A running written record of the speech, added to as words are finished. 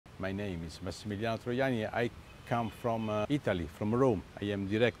My name is Massimiliano Troiani. I come from Italy, from Rome. I am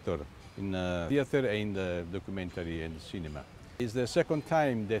director in theater and documentary and cinema. It's the second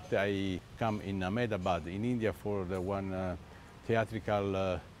time that I come in Ahmedabad, in India, for the one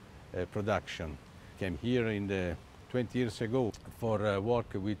theatrical production. Came here in 20 years ago for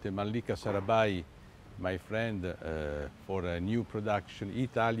work with Malika, my friend, for a new production,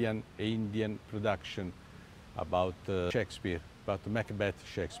 Italian and Indian production about Shakespeare, about Macbeth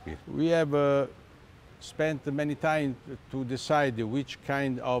Shakespeare. We have spent many time to decide which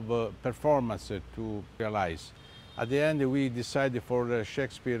kind of performance to realize. At the end we decided for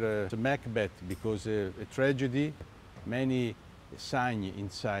Shakespeare Macbeth because a tragedy, many signs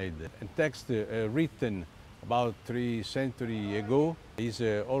inside. And text written about 3 centuries ago is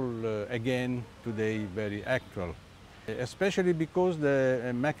all again today very actual. Especially because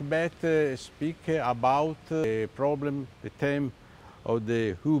the Macbeth speak about the problem, the theme of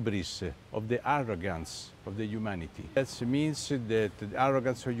the hubris, of the arrogance of the humanity. That means that the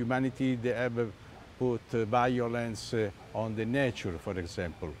arrogance of humanity, they have put violence on the nature, for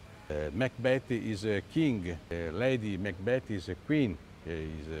example. Macbeth is a king, Lady Macbeth is a queen,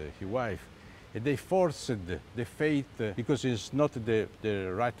 is his wife. And they forced the fate, because it's not the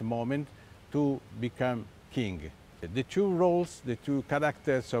right moment, to become king. The two roles, the two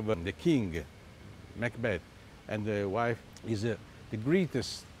characters of the king, Macbeth, and the wife is the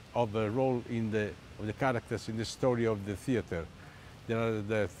greatest of the role of the characters in the story of the theater. There are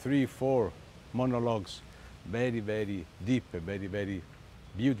the 3-4 monologues, very, very deep, very, very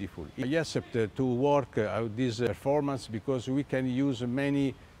beautiful. I accept to work out this performance because we can use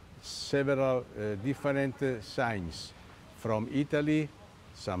several different signs. From Italy,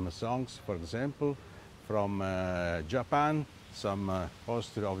 some songs, for example, from Japan, some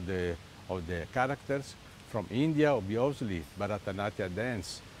poster of the characters, from India, obviously, Bharatanatyam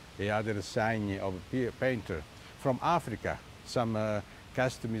dance, the other sign of painter, from Africa, some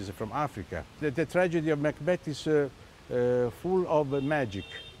costumes from Africa. The tragedy of Macbeth is full of magic.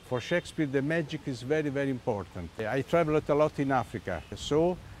 For Shakespeare, the magic is very, very important. I traveled a lot in Africa,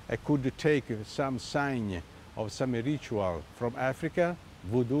 so I could take some sign of some ritual from Africa,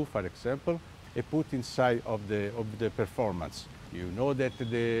 voodoo, for example, and put inside of the performance. You know that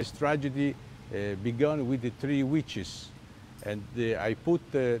this tragedy began with the 3 witches, and I put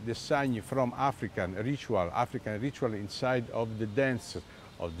the sign from African ritual inside of the dance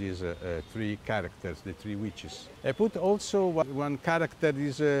of these 3 characters, the 3 witches. I put also one character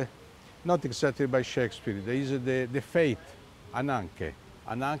is not exactly by Shakespeare. There is the fate, Ananke.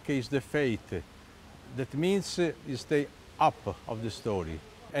 Ananke is the fate. That means is the up of the story.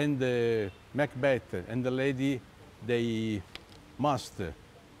 And Macbeth and the lady, they must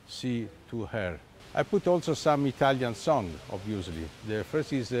see to her. I put also some Italian song, obviously. The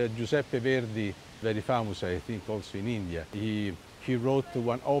first is Giuseppe Verdi, very famous, I think, also in India. He wrote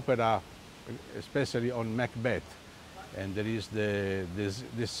one opera, especially on Macbeth. And there is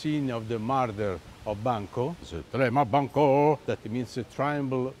the scene of the murder of Banco. Trema Banco, that means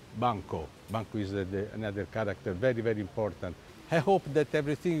tremble Banco. Banco is another character, very, very important. I hope that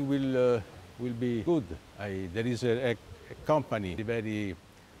everything will be good. There is a company very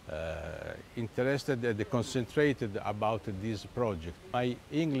interested and concentrated about this project. My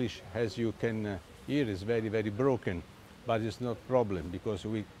English, as you can hear, is very, very broken, but it's not a problem because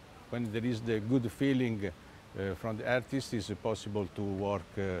when there is the good feeling from the artist, it's possible to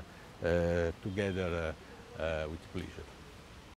work together with pleasure.